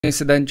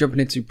So then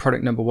jumping into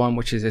product number one,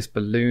 which is this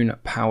balloon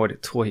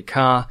powered toy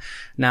car.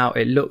 Now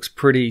it looks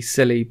pretty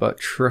silly, but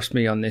trust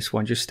me on this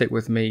one, just stick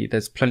with me.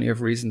 There's plenty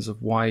of reasons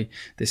of why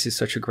this is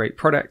such a great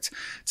product.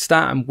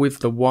 Starting with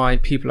the why,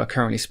 people are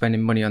currently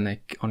spending money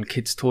on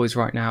kids' toys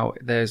right now.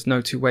 There's no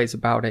two ways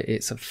about it.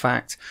 It's a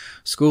fact.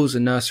 Schools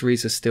and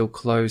nurseries are still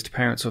closed.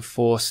 Parents are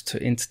forced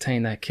to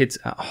entertain their kids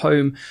at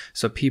home.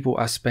 So people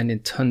are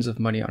spending tons of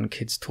money on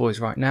kids' toys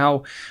right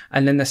now.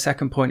 And then the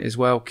second point as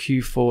well,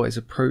 Q4 is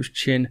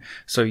approaching.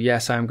 So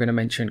yes, I am going to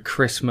mention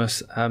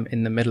Christmas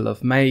in the middle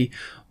of May,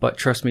 but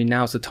trust me,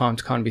 now's the time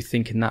to kind of be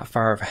thinking that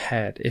far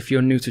ahead. If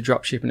you're new to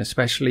dropshipping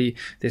especially,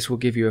 this will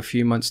give you a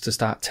few months to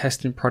start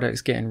testing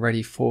products, getting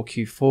ready for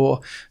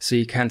Q4, so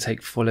you can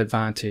take full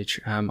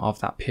advantage of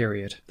that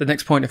period. The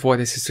next point of why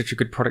this is such a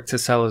good product to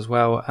sell as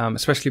well,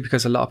 especially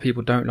because a lot of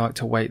people don't like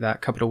to wait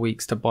that couple of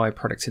weeks to buy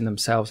products in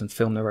themselves and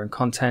film their own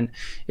content.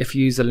 If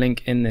you use the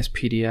link in this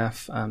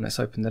PDF, let's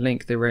open the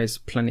link, there is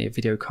plenty of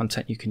video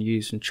content you can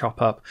use and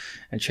chop up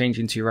and change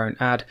into your own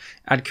ad.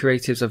 Ad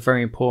creatives are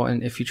very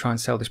important. If you try and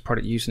sell this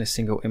product using a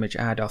single image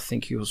ad, I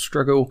think you'll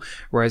struggle.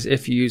 Whereas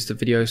if you use the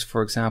videos,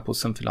 for example,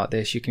 something like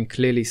this, you can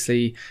clearly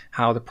see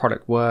how the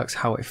product works,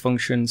 how it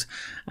functions,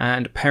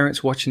 and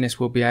parents watching this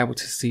will be able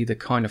to see the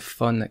kind of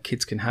fun that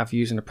kids can have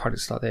using a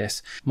product like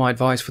this. My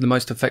advice for the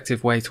most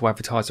effective way to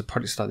advertise a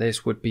product like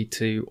this would be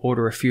to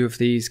order a few of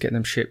these, get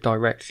them shipped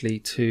directly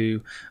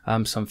to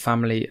some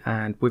family,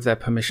 and with their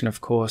permission,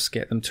 of course,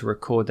 get them to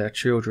record their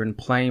children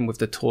playing with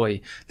the toy.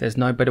 There's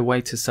no better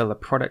way to sell the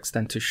products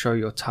than to show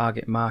your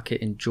target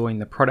market enjoying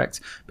the product,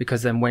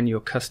 because then when your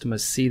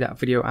customers see that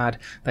video ad,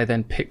 they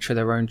then picture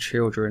their own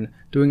children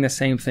doing the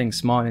same thing,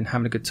 smiling,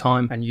 having a good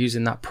time and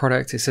using that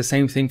product. It's the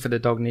same thing for the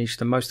dog niche.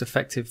 The most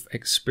effective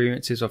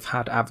experiences of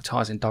how to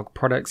advertise in dog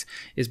products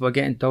is by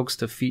getting dogs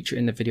to feature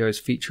in the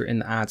videos, feature in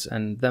the ads,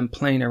 and them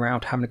playing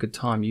around, having a good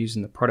time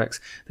using the products.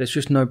 There's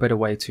just no better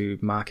way to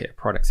market a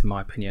product in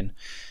my opinion.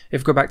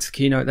 If we go back to the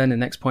keynote, then the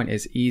next point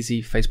is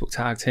easy Facebook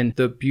targeting.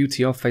 The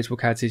beauty of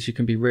Facebook ads is you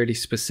can be really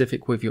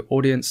specific with your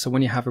audience. So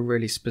when you have a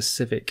really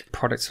specific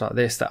product like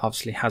this that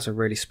obviously has a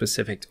really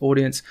specific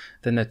audience,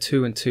 then the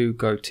two and two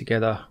go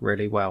together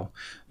really well.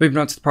 Moving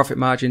on to the profit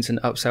margins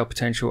and upsell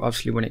potential.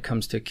 Obviously, when it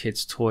comes to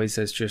kids' toys,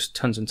 there's just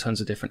tons and tons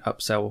of different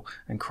upsell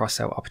and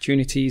cross-sell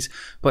opportunities.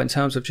 But in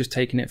terms of just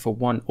taking it for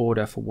one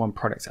order for one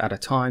product at a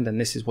time, then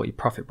this is what your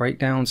profit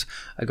breakdowns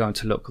are going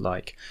to look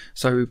like.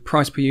 So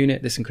price per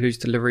unit, this includes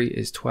delivery,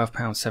 is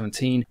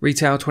 £12.17.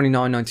 Retail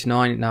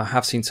 £29.99. Now I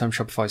have seen some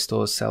Shopify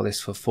stores sell this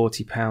for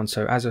 £40.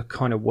 So as a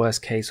kind of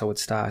worst case, I would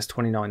start as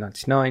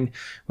 £29.99,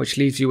 which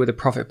leaves you with a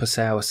profit per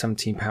sale of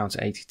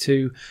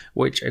 £17.82,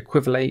 which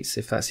equivalates,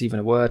 if that's even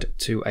a word,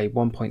 to a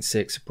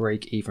 1.6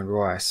 break-even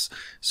ROAS.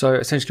 So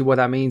essentially what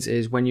that means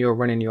is when you're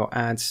running your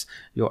ads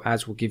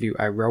will give you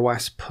a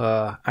ROAS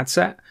per ad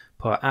set,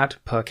 per ad,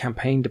 per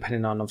campaign,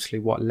 depending on obviously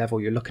what level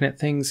you're looking at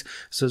things.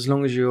 So as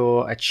long as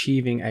you're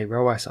achieving a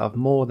ROAS of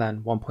more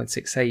than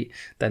 1.68,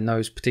 then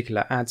those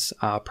particular ads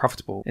are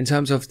profitable. In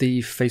terms of the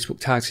Facebook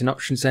targeting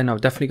options, then I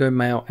would definitely go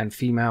male and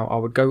female. I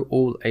would go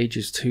all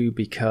ages too,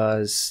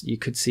 because you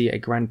could see a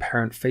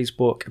grandparent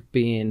Facebook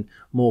being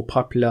more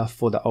popular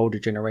for the older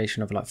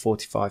generation of like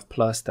 45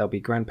 plus. There'll be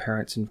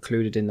grandparents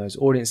included in those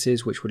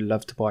audiences which would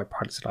love to buy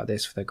products like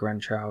this for their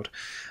grandchild.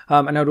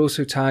 And I would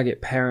also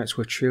target parents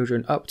with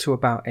children up to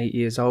about 8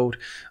 years old.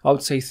 I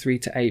would say 3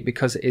 to 8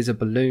 because it is a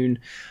balloon.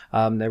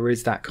 There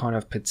is that kind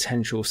of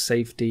potential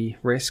safety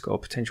risk or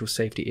potential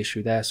safety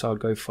issue there. So I'd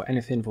go for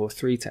anything for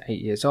 3 to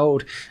 8 years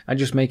old and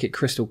just make it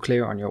crystal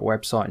clear on your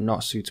website,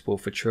 not suitable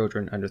for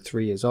children under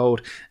 3 years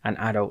old and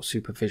adult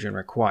supervision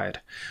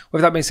required.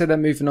 With that being said,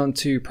 then moving on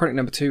to product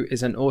number 2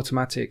 is an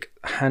automatic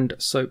hand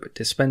soap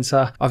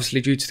dispenser.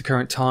 Obviously, due to the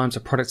current times, a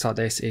product like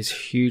this is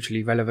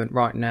hugely relevant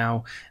right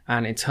now.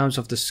 And in terms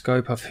of the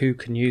scope of who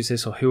can use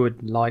this or who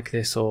would like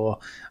this or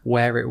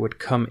where it would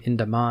come in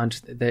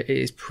demand, it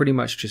is pretty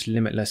much just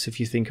limitless. If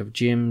you think of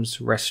gyms,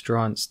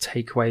 restaurants,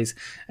 takeaways,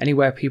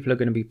 anywhere people are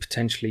going to be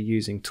potentially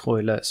using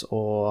toilets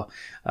or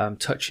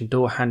touching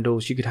door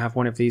handles, you could have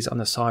one of these on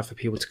the side for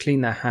people to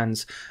clean their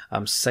hands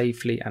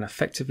safely and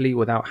effectively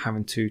without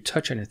having to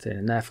touch anything,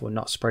 and therefore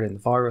not spreading the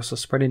virus or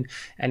spreading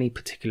any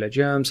particular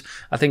germs.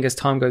 I think as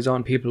time goes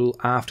on, people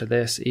after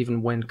this,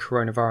 even when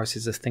coronavirus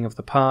is a thing of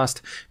the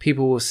past,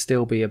 people will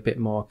still be a bit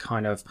more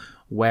kind of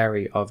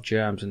wary of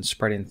germs and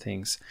spreading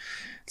things.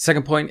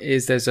 Second point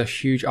is there's a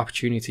huge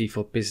opportunity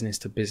for business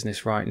to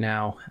business right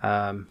now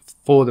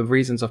for the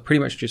reasons I've pretty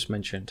much just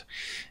mentioned.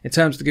 In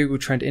terms of the Google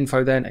Trend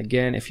info, then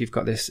again, if you've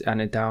got this and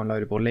a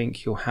downloadable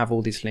link, you'll have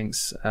all these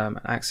links and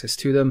access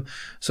to them.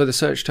 So the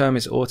search term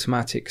is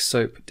automatic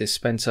soap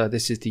dispenser.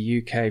 This is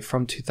the UK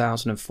from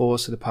 2004,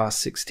 so the past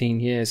 16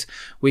 years.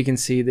 We can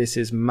see this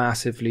is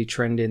massively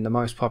trending, the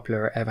most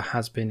popular it ever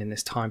has been in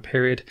this time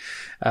period.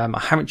 I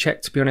haven't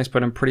checked to be honest,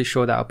 but I'm pretty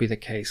sure that'll be the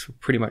case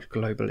pretty much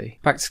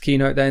globally. Back to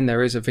keynote then,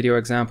 there is a a video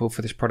example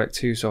for this product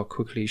too, so I'll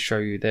quickly show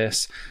you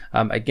this.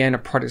 Again, a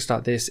product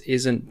like this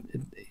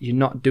you're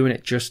not doing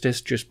it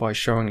justice just by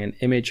showing an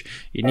image.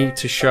 You need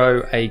to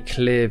show a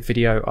clear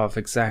video of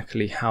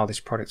exactly how this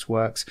product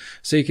works,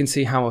 so you can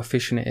see how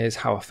efficient it is,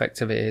 how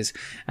effective it is,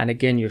 and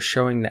again, you're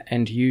showing the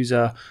end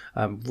user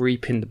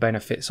reaping the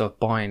benefits of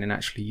buying and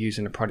actually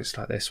using a product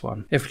like this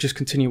one. If we just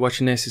continue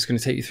watching this, it's going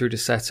to take you through the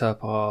setup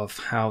of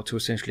how to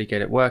essentially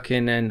get it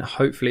working, and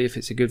hopefully if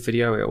it's a good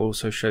video, it will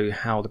also show you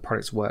how the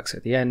product works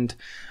at the end.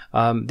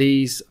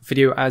 These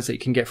video ads that you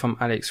can get from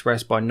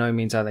AliExpress, by no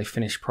means are they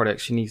finished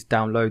products. You need to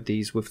download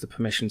these with the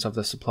permissions of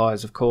the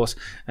suppliers, of course,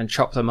 and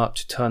chop them up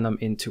to turn them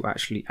into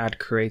actually ad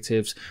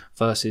creatives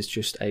versus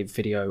just a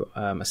video,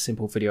 a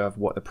simple video of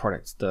what the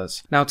product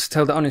does. Now, to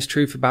tell the honest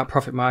truth about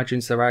profit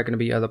margins, there are going to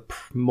be other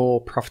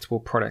more profitable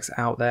products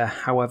out there.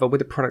 However, with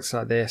the products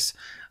like this,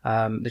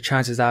 the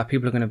chances are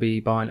people are going to be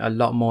buying a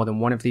lot more than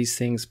one of these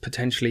things,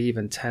 potentially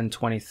even 10,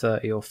 20,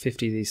 30 or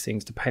 50 of these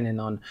things, depending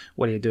on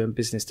whether you're doing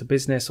business to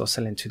business or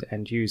selling to the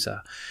end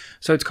user.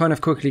 So to kind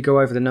of quickly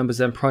go over the numbers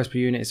then, price per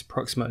unit is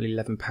approximately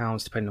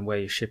 £11 depending on where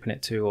you're shipping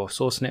it to or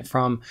sourcing it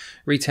from.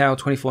 Retail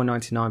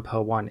 £24.99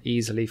 per one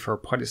easily for a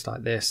product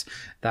like this.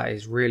 That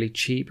is really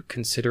cheap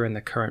considering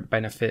the current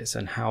benefits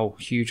and how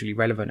hugely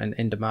relevant and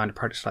in demand a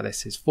product like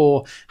this is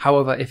for.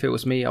 However, if it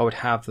was me, I would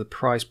have the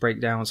price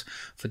breakdowns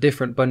for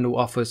different bundle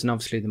offers, and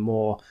obviously the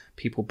more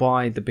people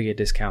buy, the bigger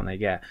discount they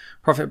get.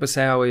 Profit per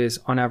sale is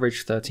on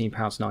average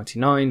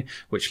 £13.99,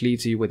 which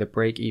leaves you with a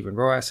break-even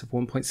ROAS of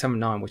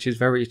 1.79, which is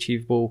very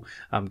achievable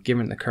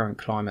given the current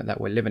climate that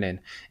we're living in.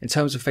 In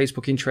terms of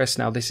Facebook interest,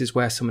 now this is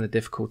where some of the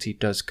difficulty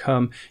does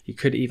come. You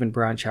could even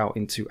branch out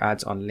into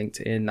ads on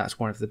LinkedIn. That's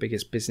one of the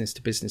biggest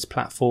business-to-business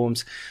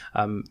platforms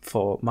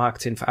for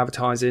marketing, for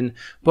advertising.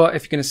 But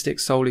if you're going to stick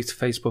solely to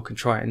Facebook and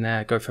try it in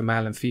there, go for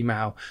male and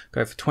female,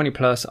 go for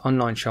 20+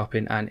 online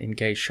shopping and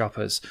engaged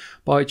shoppers.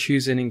 By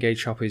choosing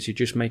engaged shoppers, you're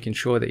just making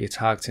sure that you're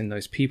targeting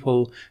those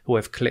people who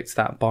have clicked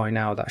that buy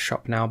now, that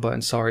shop now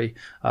button,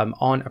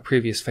 on a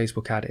previous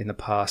Facebook ad in the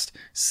past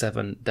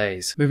 7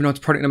 days. Moving on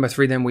to product number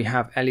 3 then, we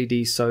have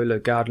LED solar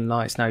garden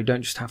lights. Now you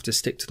don't just have to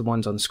stick to the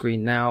ones on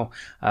screen now.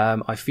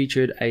 I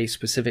featured a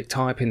specific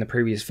type in the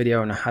previous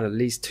video and I had at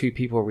least 2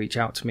 people reach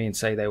out to me and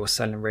say they were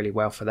selling really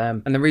well for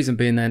them, and the reason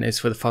being then is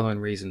for the following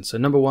reasons. So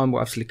number one, we're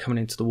obviously coming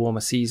into the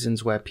warmer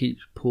seasons where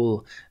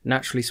people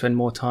naturally spend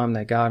more time in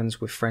their gardens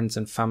with friends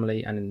and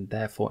family and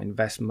therefore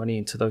invest money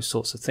into those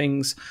sorts of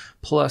things.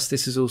 Plus,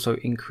 this is also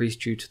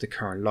increased due to the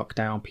current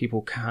lockdown.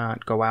 People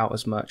can't go out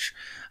as much,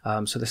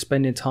 so they're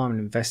spending time and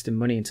investing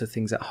money into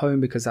things at home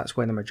because that's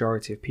where the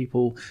majority of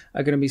people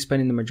are going to be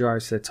spending the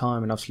majority of their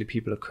time, and obviously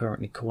people are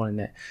currently calling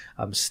it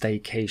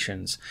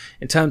staycations.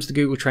 In terms of the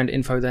Google Trend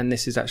info then,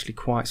 this is actually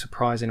quite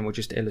surprising and will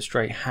just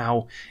illustrate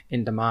how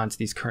in demand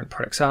these current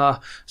products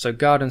are. So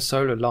garden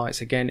solar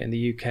lights, again in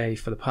the UK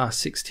for the past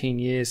 16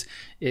 years,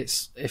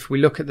 if we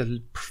look at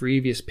the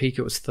previous peak,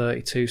 it was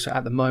 32. So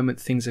at the moment,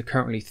 things are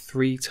currently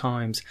 3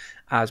 times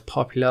as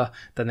popular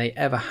than they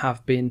ever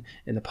have been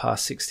in the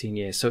past 16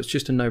 years. So it's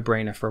just a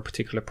no-brainer for a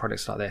particular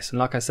product like this. And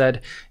like I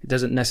said, it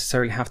doesn't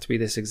necessarily have to be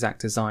this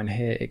exact design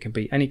here. It can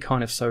be any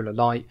kind of solar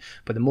light,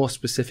 but the more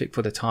specific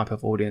for the type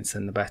of audience,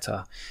 then the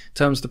better. In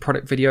terms of the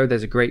product video,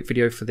 there's a great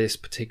video for this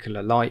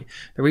particular light.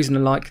 The reason I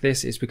like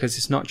this is because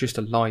it's not just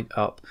a light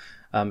up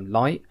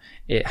light.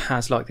 It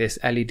has like this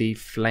LED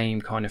flame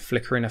kind of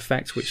flickering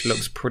effect, which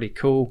looks pretty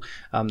cool.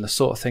 The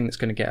sort of thing that's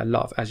going to get a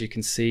lot of, as you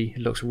can see,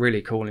 it looks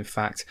really cool. In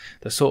fact,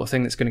 the sort of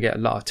thing that's going to get a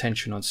lot of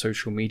attention on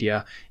social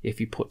media if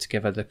you put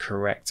together the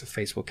correct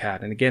Facebook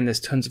ad. And again, there's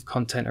tons of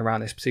content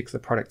around this particular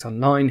product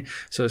online,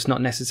 so it's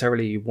not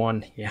necessarily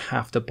one you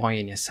have to buy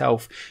in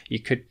yourself. You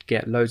could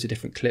get loads of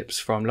different clips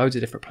from loads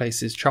of different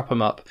places, chop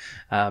them up,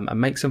 and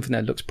make something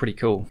that looks pretty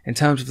cool. In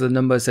terms of the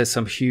numbers, there's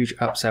some huge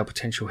upsell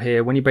potential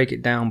here. When you break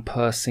it down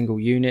per single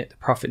unit, the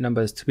profit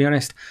numbers, to be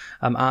honest,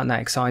 aren't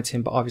that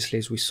exciting, but obviously,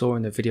 as we saw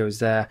in the videos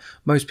there,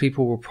 most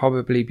people will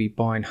probably be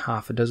buying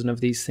half a dozen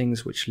of these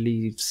things, which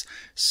leaves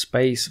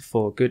space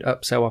for good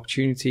upsell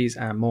opportunities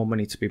and more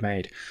money to be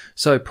made.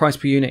 So price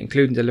per unit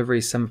including delivery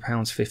is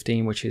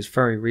 £7.15, which is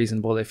very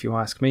reasonable if you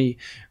ask me.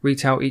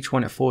 Retail each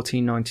one at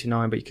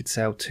 £14.99, but you could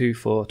sell 2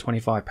 for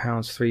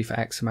 £25, 3 for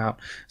X amount,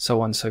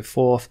 so on and so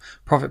forth.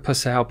 Profit per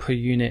sale per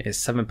unit is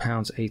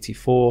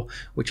 £7.84,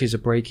 which is a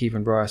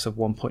break-even ROAS of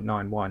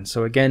 1.91.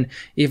 So again,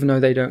 even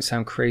though they don't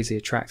sound crazy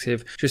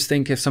attractive, just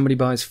think if somebody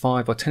buys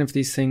 5 or 10 of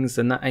these things,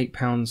 then that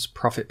 £8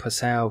 profit per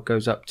sale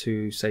goes up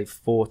to say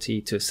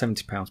 £40 to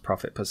 £70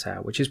 profit per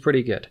sale, which is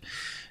pretty good.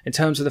 In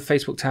terms of the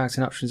Facebook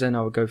targeting options then,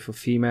 I would go for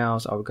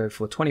females, I would go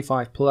for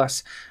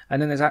 25+,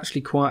 and then there's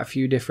actually quite a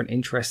few different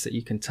interests that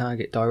you can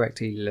target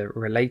directly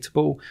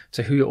relatable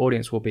to who your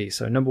audience will be.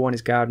 So number one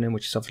is gardening,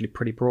 which is obviously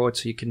pretty broad,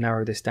 so you can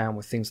narrow this down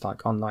with things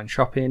like online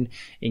shopping,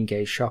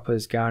 engaged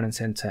shoppers, garden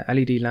centre,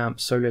 LED lamp,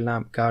 solar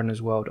lamp,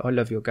 gardener's world, I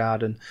love your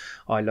garden,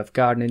 I love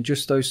gardening,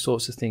 just those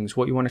sorts of things.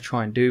 What you want to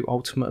try and do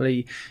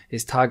ultimately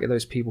is target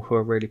those people who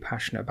are really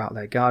passionate about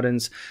their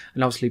gardens,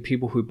 and obviously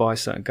people who buy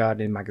certain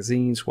gardening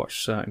magazines,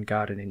 watch certain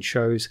gardening in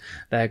shows,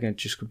 they're going to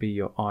just be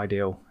your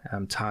ideal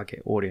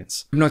target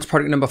audience. Moving on to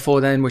product number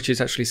 4 then, which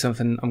is actually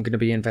something I'm going to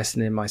be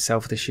investing in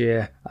myself this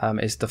year,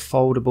 is the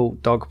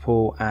foldable dog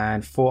pool,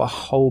 and for a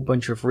whole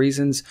bunch of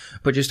reasons,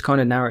 but just to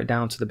kind of narrow it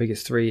down to the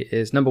biggest 3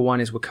 is, number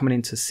 1 is we're coming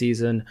into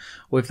season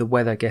with the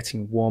weather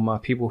getting warmer.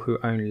 People who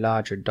own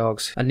larger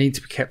dogs and need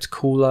to be kept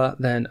cooler,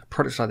 then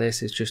products like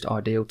this is just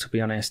ideal, to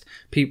be honest.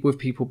 With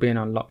people being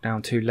on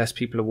lockdown too, less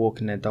people are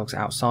walking their dogs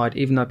outside,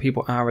 even though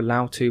people are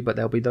allowed to, but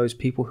there'll be those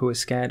people who are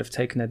scared of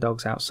taking their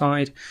dogs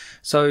outside,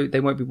 so they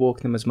won't be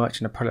walking them as much,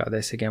 and a product like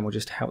this again will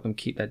just help them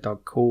keep their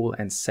dog cool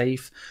and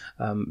safe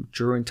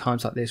during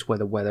times like this where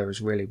the weather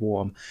is really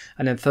warm.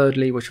 And then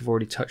thirdly, which I've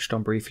already touched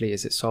on briefly,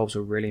 is it solves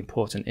a really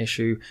important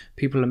issue.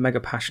 People are mega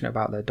passionate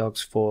about their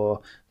dogs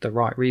for the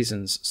right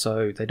reasons,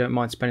 so they don't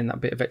mind spending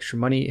that bit of extra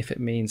money if it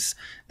means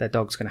their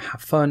dog's going to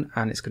have fun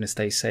and it's going to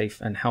stay safe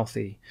and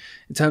healthy.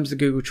 In terms of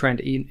the Google Trend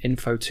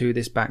info too,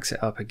 this backs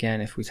it up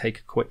again. If we take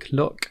a quick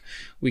look,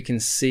 we can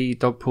see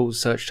dog pools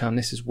search term.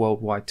 This is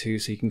worldwide too,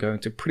 so you can go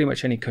into pretty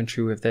much any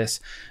country with this.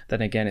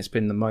 Then again, it's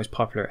been the most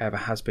popular it ever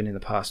has been in the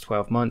past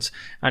 12 months,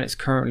 and it's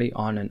currently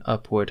on an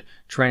upward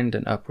trend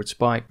and upward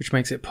spike, which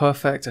makes it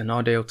perfect and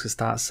ideal to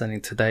start selling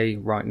today,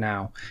 right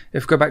now.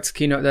 If we go back to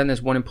keynote, then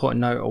there's one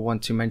important note I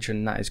want to mention,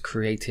 and that is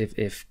creative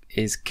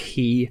is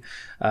key.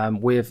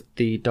 With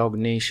the dog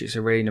niche, it's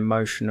a really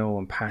emotional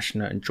and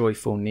passionate and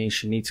joyful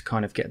niche. You need to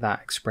kind of get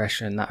that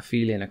expression, that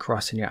feeling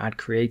across in your ad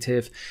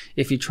creative.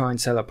 If you try and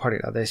sell a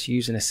product like this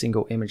using a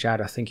single image ad,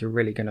 I think you're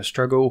really going to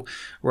struggle.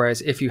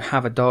 Whereas if you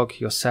have a dog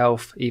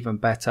yourself, even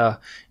better,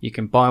 you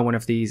can buy one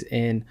of these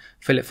in,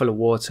 fill it full of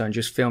water, and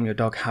just film your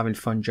dog having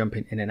fun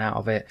jumping in and out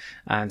of it,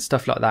 and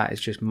stuff like that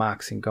is just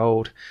marks in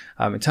gold.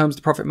 In terms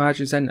of the profit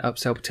margins then,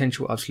 upsell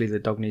potential, obviously the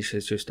dog niche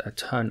is just a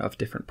ton of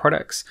different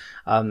products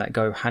that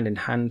go hand in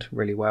hand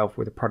really well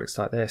with the products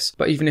like this.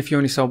 But even if you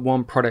only sell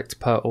one product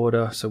per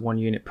order, so 1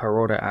 unit per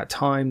order at a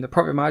time, the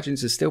profit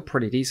margins are still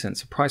pretty decent.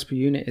 So price per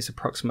unit is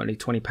approximately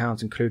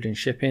 £20 including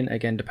shipping.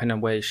 Again, depending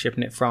on where you're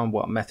shipping it from,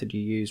 what method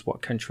you use,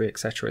 what country,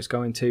 etc. it's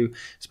going to.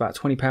 It's about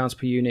 £20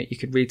 per unit. You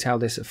could retail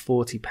this at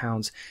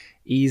 £40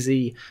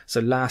 easy. So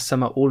last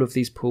summer all of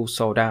these pools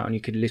sold out, and you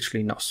could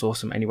literally not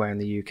source them anywhere in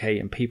the UK,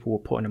 and people were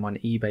putting them on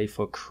eBay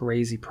for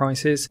crazy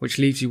prices, which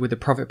leaves you with a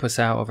profit per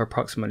sale of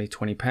approximately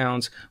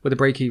 £20 with a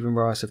break-even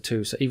price of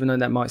 2. So even though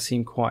that might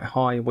seem quite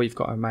high, what you've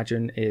got to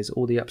imagine is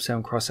all the upsell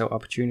and cross-sell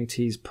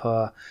opportunities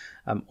per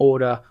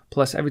order,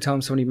 plus every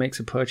time somebody makes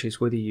a purchase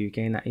with you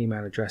gain that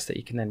email address that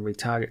you can then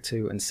retarget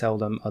to and sell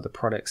them other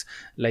products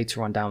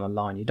later on down the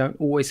line. You don't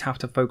always have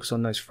to focus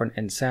on those front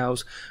end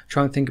sales.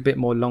 Try and think a bit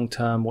more long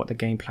term what the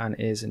game plan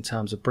is in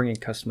terms of bringing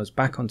customers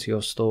back onto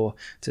your store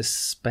to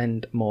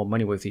spend more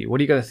money with you. What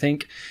you got to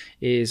think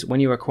is, when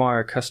you acquire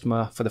a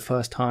customer for the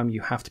first time,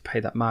 you have to pay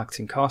that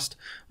marketing cost,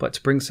 but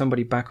to bring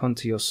somebody back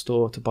onto your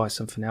store to buy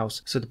something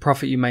else, so the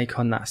profit you make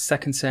on that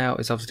second sale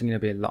is obviously going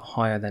to be a lot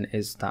higher than it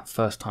is that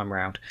first time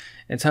round.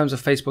 In terms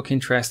of Facebook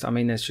interest, I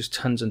mean, there's just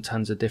tons and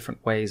tons of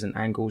different ways and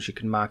angles you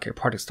can market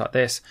products like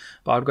this,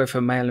 but I'd go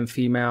for male and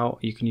female.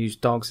 You can use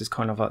dogs as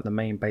kind of like the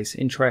main base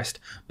interest,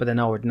 but then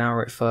I would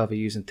narrow it further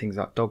using things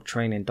like dog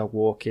training, dog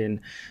walking,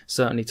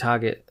 certainly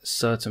target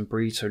certain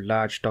breeds, so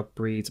large dog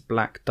breeds,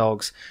 black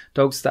dogs,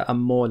 dogs that are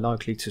more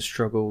likely to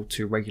struggle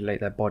to regulate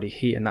their body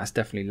heat, and that's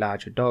definitely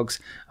larger dogs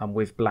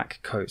with black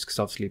coats, because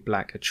obviously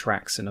black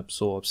attracts and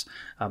absorbs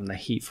the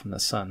heat from the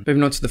sun.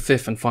 Moving on to the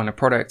 5th and final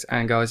product,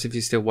 and guys, if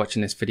you're still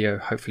watching this video,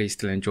 hopefully you're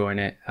still enjoying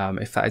it.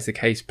 If that is the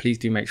case, please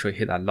do make sure you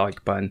hit that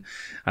like button,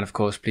 and of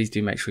course please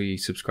do make sure you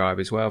subscribe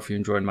as well if you're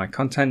enjoying my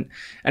content.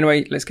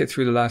 Anyway, let's get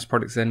through the last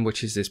product then,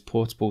 which is this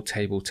portable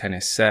table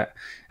tennis set.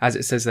 As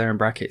it says there in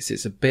brackets,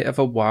 it's a bit of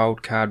a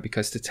wild card,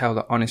 because to tell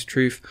the honest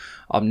truth,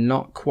 I'm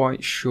not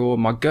quite sure.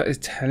 My gut is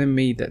telling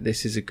me that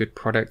this is a good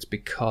product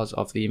because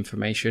of the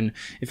information.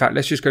 In fact,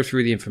 let's just go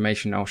through the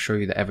information. I'll show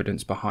you the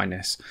evidence behind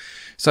this.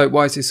 So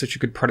why is this such a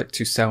good product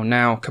to sell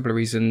now? A couple of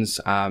reasons.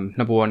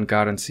 Number one,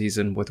 garden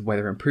season. With the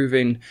weather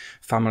improving,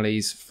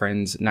 families,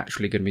 friends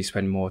naturally going to be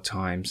spending more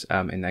times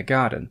in their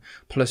garden.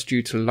 Plus,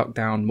 due to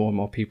lockdown, more and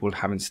more people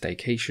having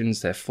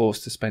staycations, they're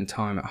forced to spend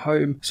time at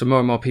home. So more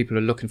and more people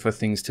are looking for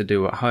things to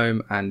do at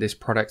home, and this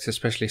product,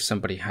 especially if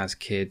somebody has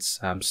kids,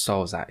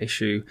 solves that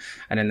issue.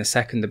 And then the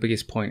second, the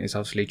biggest point, is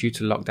obviously due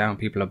to lockdown,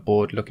 people are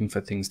bored looking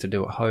for things to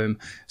do at home.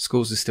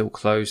 Schools are still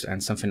closed,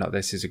 and something like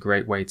this is a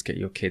great way to get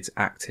your kids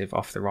active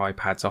off their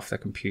iPads, off their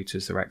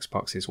computers, their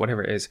Xboxes,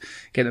 whatever it is.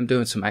 Get them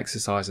doing some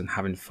exercise and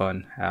having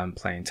fun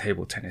playing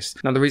table tennis.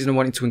 Now, the reason I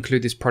wanted to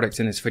include this product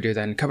in this video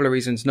then, a couple of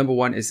reasons. Number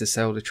one is the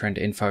sell the trend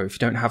info. If you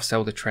don't have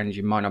sell the trend,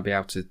 you might not be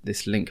able to,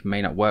 this link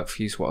may not work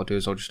for you. So what I'll do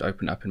is I'll just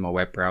open it up in my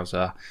web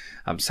browser.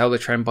 Sell the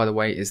trend, by the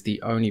way, is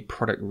the only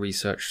product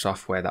research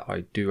software that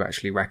I do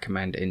actually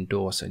recommend,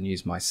 endorse, and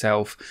use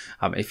myself.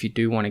 If you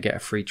do want to get a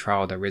free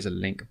trial, there is a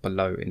link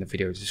below in the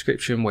video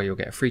description where you'll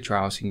get a free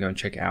trial, so you can go and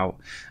check it out.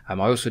 I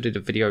also did a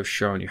video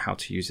showing you how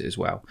to use it as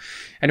well.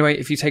 Anyway,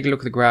 if you take a look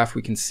at the graph,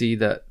 we can see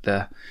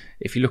that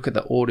If you look at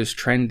the orders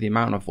trend, the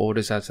amount of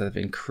orders as have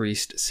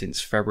increased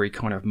since February,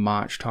 kind of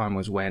March time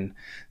was when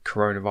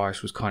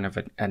coronavirus was kind of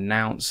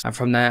announced. And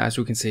from there, as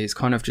we can see, it's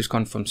kind of just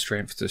gone from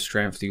strength to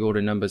strength. The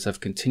order numbers have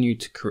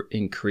continued to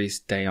increase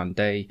day on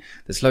day.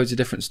 There's loads of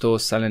different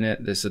stores selling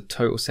it. There's a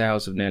total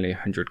sales of nearly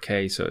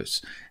 100k. So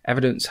it's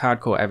evidence,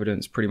 hardcore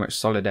evidence, pretty much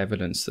solid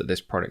evidence that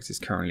this product is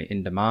currently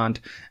in demand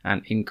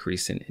and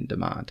increasing in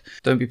demand.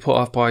 Don't be put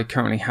off by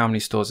currently how many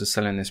stores are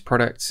selling this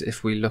product.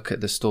 If we look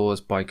at the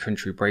stores by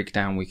country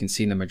breakdown, we can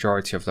see the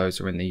majority of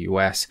those are in the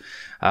US.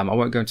 I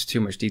won't go into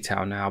too much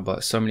detail now,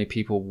 but so many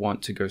people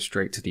want to go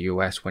straight to the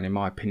US when in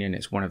my opinion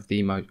it's one of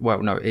the most,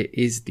 well no, it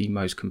is the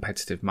most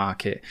competitive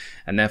market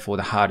and therefore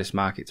the hardest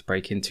market to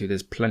break into.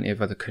 There's plenty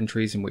of other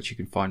countries in which you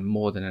can find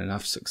more than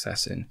enough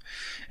success in.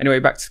 Anyway,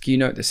 back to the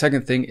keynote. The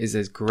second thing is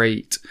there's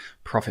great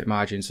profit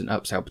margins and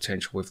upsell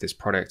potential with this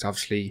product.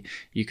 Obviously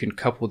you can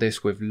couple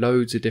this with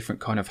loads of different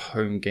kind of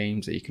home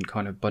games that you can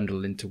kind of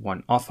bundle into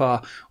one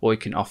offer, or you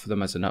can offer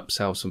them as an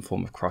upsell, some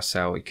form of cross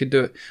sell. You could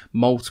do it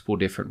multiple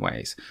different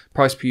ways.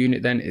 Price per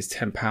unit then is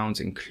 £10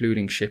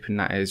 including shipping.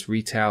 That is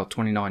retail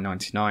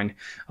 $29.99.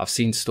 I've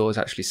seen stores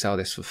actually sell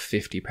this for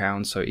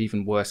 £50, so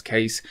even worst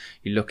case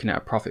you're looking at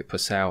a profit per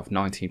sale of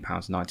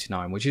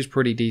 £19.99, which is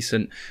pretty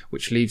decent,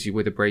 which leaves you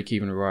with a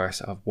break-even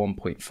ROAS of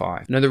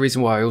 1.5. Another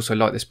reason why I also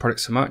like this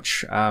product so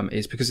much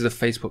is because of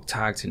the Facebook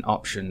targeting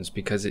options,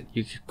 because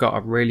you've got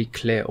a really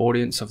clear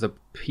audience of the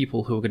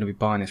people who are going to be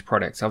buying this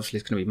product. Obviously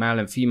it's going to be male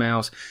and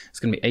females, it's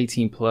going to be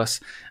 18 plus,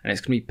 and it's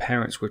going to be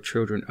parents with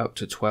children up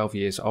to 12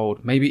 years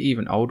old, maybe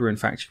even older. In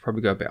fact, you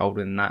probably go a bit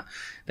older than that.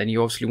 Then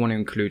you obviously want to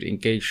include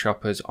engaged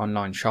shoppers,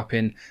 online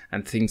shopping,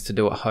 and things to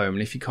do at home.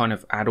 And if you kind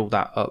of add all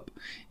that up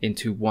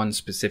into one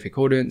specific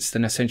audience,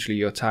 then essentially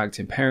you're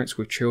targeting parents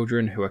with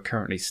children who are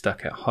currently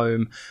stuck at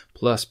home,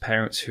 plus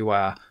parents who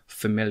are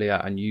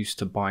familiar and used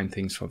to buying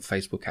things from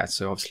Facebook ads.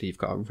 So obviously you've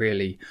got a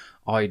really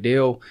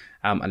ideal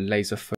and laser